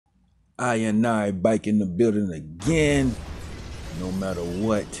I and I bike in the building again, no matter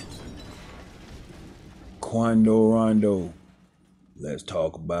what. Quando Rondo, let's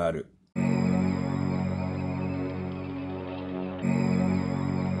talk about it.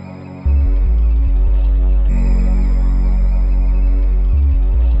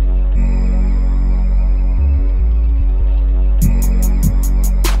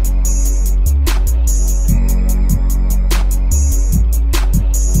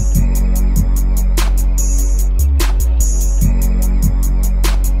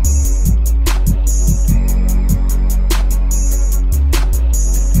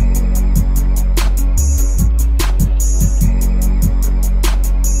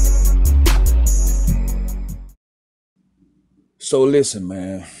 So listen,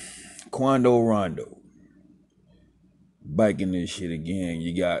 man, Quando Rondo, biking this shit again.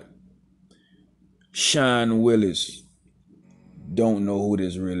 You got Willis. Don't know who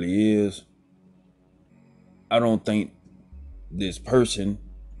this really is. I don't think this person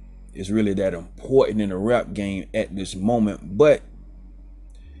is really that important in the rap game at this moment, but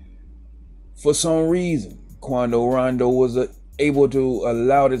for some reason, Quando Rondo was able to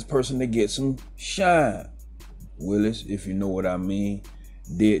allow this person to get some shine. Willis, if you know what I mean,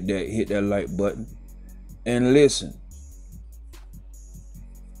 did that, hit that like button. And listen,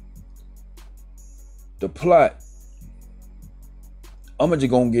 the plot, I'm just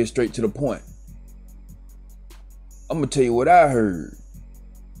gonna get straight to the point. I'm gonna tell you what I heard.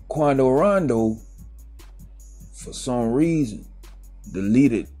 Quando Rondo, for some reason,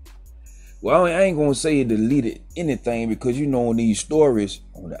 deleted. Well, I ain't gonna say he deleted anything, because you know, on these stories,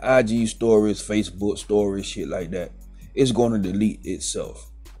 on the IG stories, Facebook stories, shit like that, it's gonna delete itself,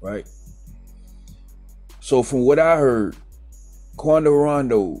 right? So from what I heard, Quando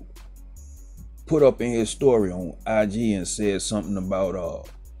Rondo put up in his story on IG and said something about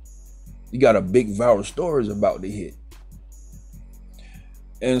you got a big viral stories about to hit.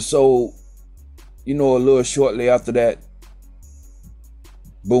 And so, you know, a little shortly after that,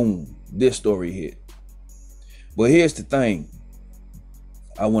 boom, this story hit. But here's the thing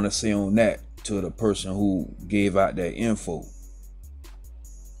I want to say on that to the person who gave out that info.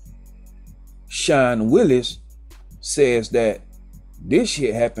 Willis says that this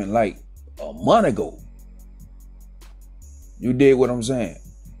shit happened like a month ago. You dig what I'm saying?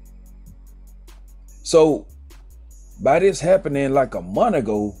 So by this happening like a month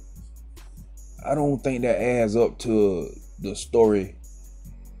ago, I don't think that adds up to the story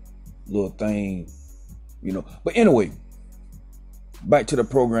little thing, you know. But anyway, back to the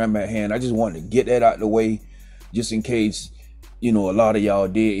program at hand. I just wanted to get that out the way, just in case, you know, a lot of y'all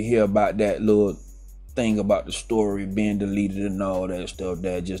did hear about that little thing about the story being deleted and all that stuff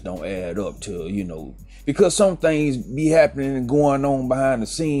that just don't add up to, you know, because some things be happening and going on behind the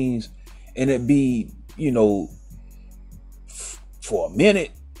scenes, and it be, you know, for a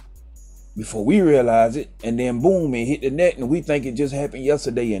minute before we realize it, and then boom, it hit the net, and we think it just happened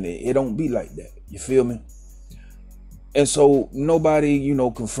yesterday, and it don't be like that. You feel me? And so nobody, you know,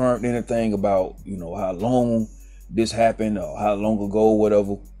 confirmed anything about, you know, how long this happened or how long ago,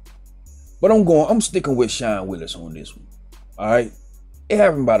 whatever. But I'm sticking with Willis on this one. All right, it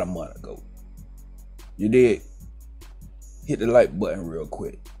happened about a month ago. You did hit the like button real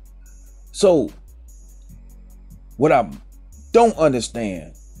quick. So what I don't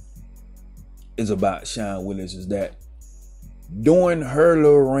understand is about Willis is that during her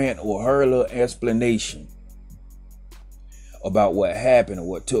little rant or her little explanation about what happened or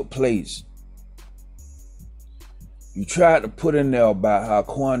what took place, you tried to put in there about how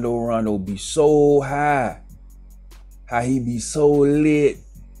Quando Rondo be so high, how he be so lit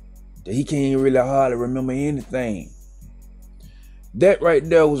that he can't really hardly remember anything. That right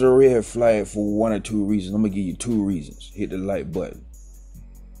there was a red flag for one or two reasons. I'm gonna give you two reasons. Hit the like button.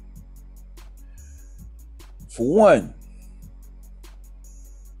 For one,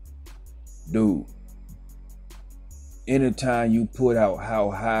 dude, anytime you put out how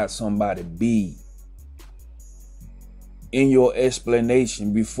high somebody be in your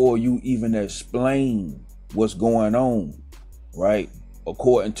explanation before you even explain what's going on, right?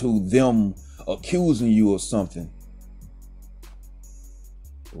 According to them accusing you of something,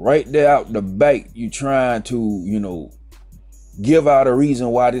 right there out the back, you trying to, you know, give out a reason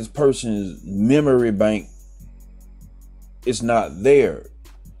why this person's memory bank is not there,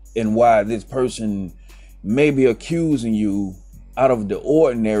 and why this person may be accusing you out of the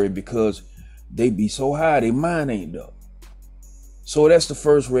ordinary because they be so high, their mind ain't up. So that's the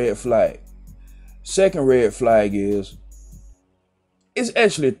first red flag. Second red flag is, it's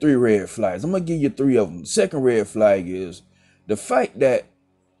actually three red flags. I'm gonna give you three of them. Second red flag is the fact that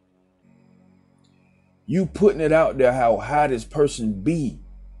You putting it out there how high this person be.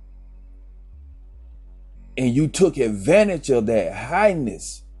 And you took advantage of that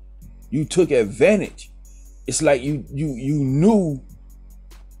highness. You took advantage. It's like you knew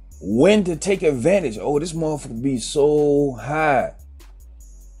when to take advantage. Oh, this motherfucker be so high.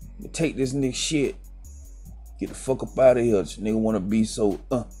 Take this nigga shit. Get the fuck up out of here. This nigga wanna be so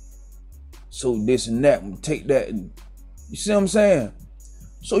this and that. Take that. And, you see what I'm saying?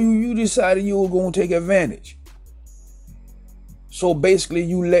 So you decided you were gonna take advantage. So basically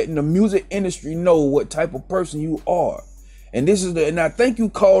you letting the music industry know what type of person you are. And and I think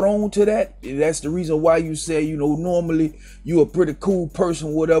you caught on to that. That's the reason why you say, normally you a pretty cool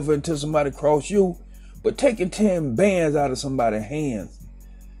person, whatever, until somebody cross you. But taking 10 bands out of somebody's hands,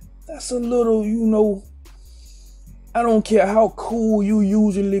 that's a little, I don't care how cool you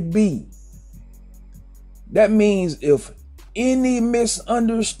usually be. That means if any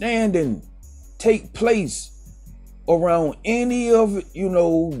misunderstanding take place around any of,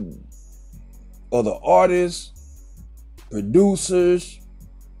 other artists, producers,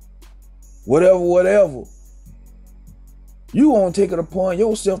 whatever, you gonna take it upon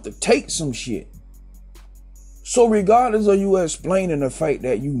yourself to take some shit. So regardless of you explaining the fact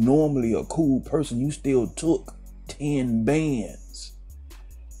that you normally a cool person, you still took 10 bands.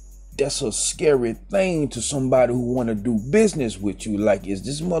 That's a scary thing to somebody who want to do business with you. Like, is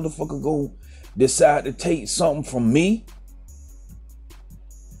this motherfucker gonna decide to take something from me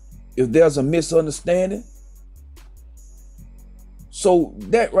if there's a misunderstanding? So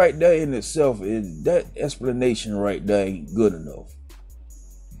that right there in itself, that explanation right there ain't good enough.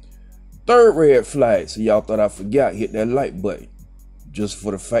 Third red flag, so y'all thought I forgot, hit that like button just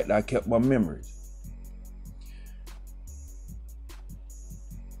for the fact that I kept my memories.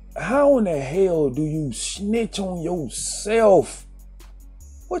 How in the hell do you snitch on yourself?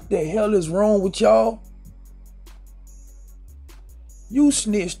 What the hell is wrong with y'all? You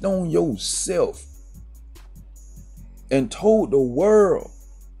snitched on yourself and told the world,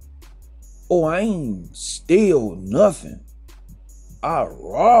 oh, I ain't steal nothing. I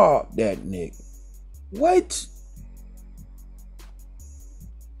robbed that nigga. What?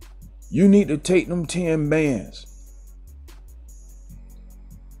 You need to take them 10 bands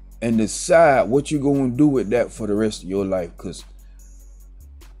and decide what you're going to do with that for the rest of your life. Because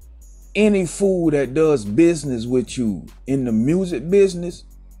any fool that does business with you in the music business,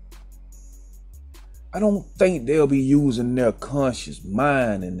 I don't think they'll be using their conscious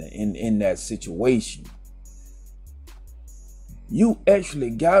mind in that situation. You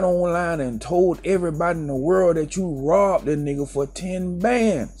actually got online and told everybody in the world that you robbed a nigga for 10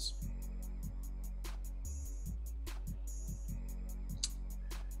 bands.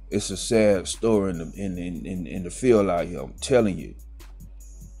 It's a sad story in the field out here, I'm telling you.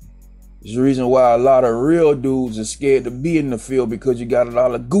 It's the reason why a lot of real dudes are scared to be in the field, because you got a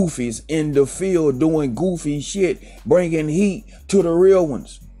lot of goofies in the field doing goofy shit, bringing heat to the real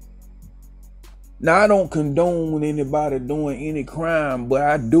ones. Now, I don't condone anybody doing any crime, but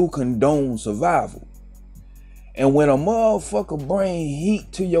I do condone survival. And when a motherfucker bring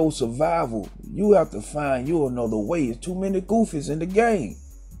heat to your survival, you have to find you another way. There's too many goofies in the game.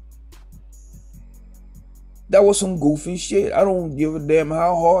 That was some goofy shit. I don't give a damn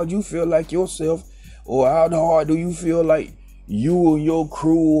how hard you feel like yourself, or how hard do you feel like you and your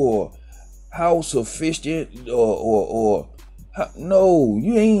crew, or how sufficient, or no,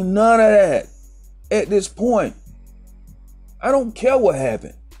 you ain't none of that at this point. I don't care what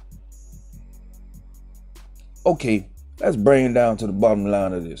happened. Okay, let's bring it down to the bottom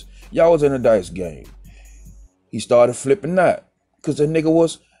line of this. Y'all was in a dice game. He started flipping out because the nigga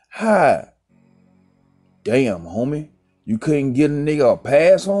was high. Damn, homie. You couldn't get a nigga a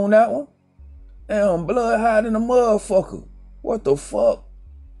pass on that one? Damn, blood high than a motherfucker. What the fuck?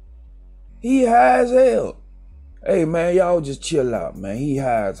 He high as hell. Hey, man, y'all just chill out, man. He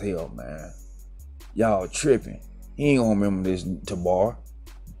high as hell, man. Y'all tripping. He ain't gonna remember this tomorrow.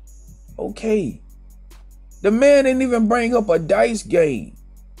 Okay. The man didn't even bring up a dice game.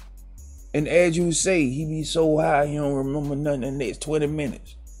 And as you say, he be so high he don't remember nothing in the next 20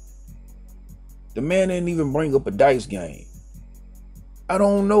 minutes. The man didn't even bring up a dice game. I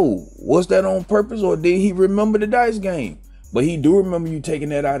don't know. Was that on purpose, or did he remember the dice game? But he do remember you taking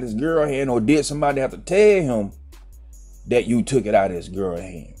that out of his girl hand, or did somebody have to tell him that you took it out of his girl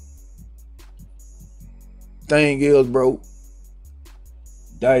hand? Thing is, bro,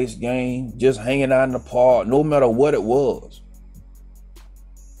 dice game, just hanging out in the park, no matter what it was,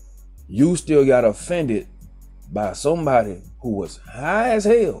 you still got offended by somebody who was high as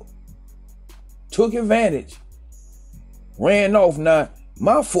hell, took advantage, ran off. Now,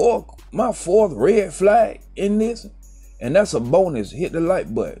 my fault. my fourth red flag in this, and that's a bonus. Hit the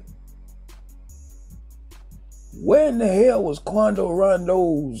like button. Where in the hell was Quando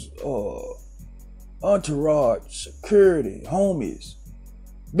Rondo's entourage, security, homies,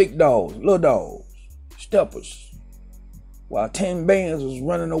 big dogs, little dogs, steppers, while 10 bands was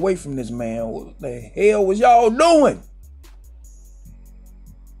running away from this man? What the hell was y'all doing?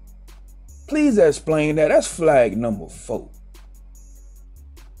 Please explain that. That's flag number 4.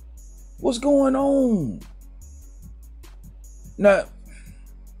 What's going on? Now,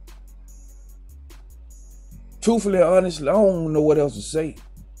 truthfully, honestly, I don't know what else to say.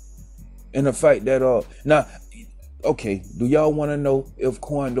 In the fact that, now, okay, do y'all want to know if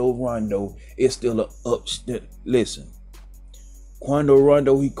Quando Rondo is still a upstep? Listen, Quando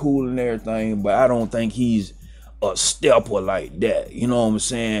Rondo, he cool and everything, but I don't think he's a stepper like that. You know what I'm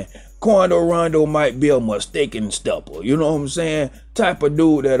saying? Quando Rondo might be a mistaken stepper. You know what I'm saying? Type of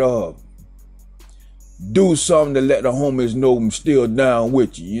dude that, do something to let the homies know I'm still down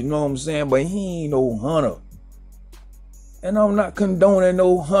with you. You know what I'm saying? But he ain't no hunter. And I'm not condoning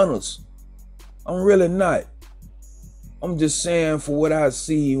no hunters. I'm really not. I'm just saying for what I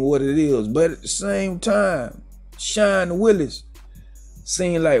see and what it is. But at the same time, Willis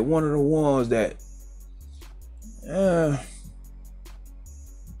seemed like one of the ones that,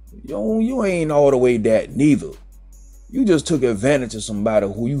 you ain't all the way that neither. You just took advantage of somebody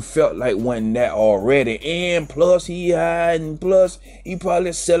who you felt like wasn't that already. And plus he hiding, plus he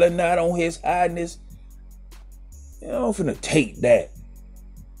probably selling out on his hidiness. You know, I'm finna take that.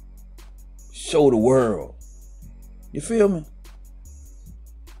 Show the world. You feel me?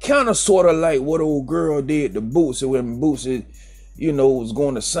 Kinda sorta like what old girl did to Bootsy when Bootsy, was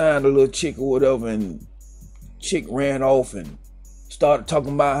going to sign a little chick or whatever, and chick ran off and started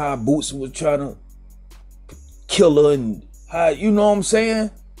talking about how Bootsy was trying to kill her, and how, you know what I'm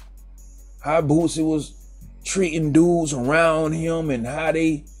saying? How Bootsy was treating dudes around him and how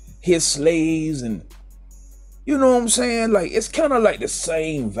they his slaves, and you know what I'm saying? Like, it's kind of like the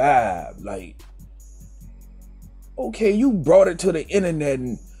same vibe. Like, okay, you brought it to the internet,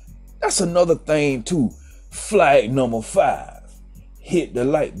 and that's another thing too. Flag number 5. Hit the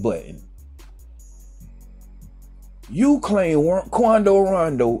like button. You claim Quando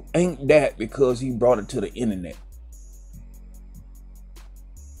Rondo ain't that because he brought it to the internet.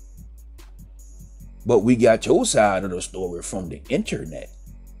 But we got your side of the story from the internet.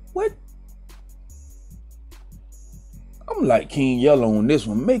 What? I'm like King Yellow on this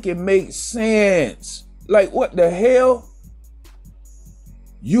one. Make it make sense. Like, what the hell?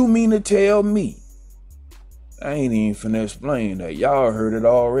 You mean to tell me? I ain't even finna explain that. Y'all heard it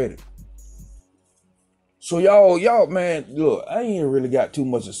already. So y'all, man, look, I ain't really got too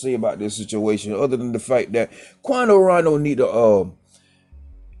much to say about this situation other than the fact that Quando Rondo need to,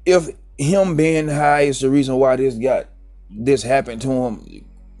 if him being high is the reason why this happened to him,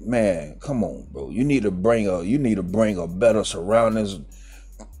 man, come on, bro. You need to bring a better surroundings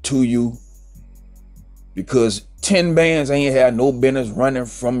to you, because 10 bands ain't had no business running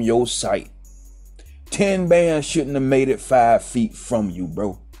from your site. 10 bands shouldn't have made it 5 feet from you,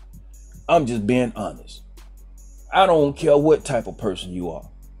 bro. I'm just being honest. I don't care what type of person you are.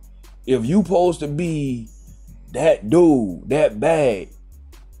 If you supposed to be that dude, that bad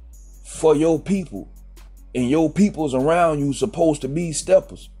for your people, and your peoples around you supposed to be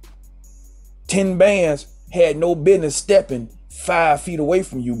steppers, 10 bands had no business stepping 5 feet away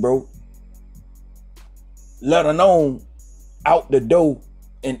from you, bro. Let alone out the door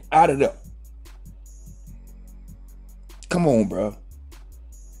and out of there. Come on, bro.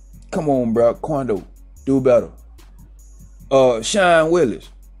 Come on, bro. Quando, do better. Willis,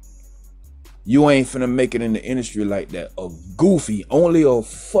 you ain't finna make it in the industry like that. A goofy, only a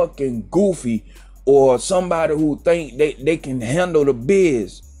fucking goofy, or somebody who think they can handle the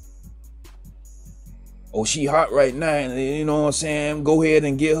biz. Oh, she hot right now, and you know what I'm saying? Go ahead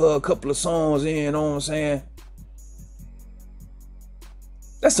and get her a couple of songs in, you know what I'm saying?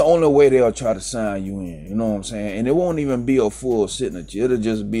 That's the only way they'll try to sign you in, you know what I'm saying? And it won't even be a full signature. It'll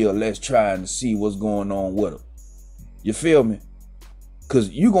just be a let's try and see what's going on with her. You feel me? Because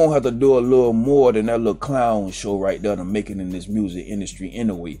you're going to have to do a little more than that little clown show right there to make it in this music industry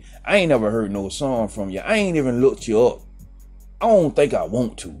anyway. I ain't never heard no song from you. I ain't even looked you up. I don't think I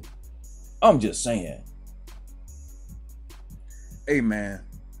want to. I'm just saying. Hey, man.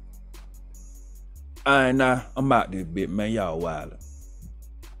 I'm out this bit, man. Y'all wildin'.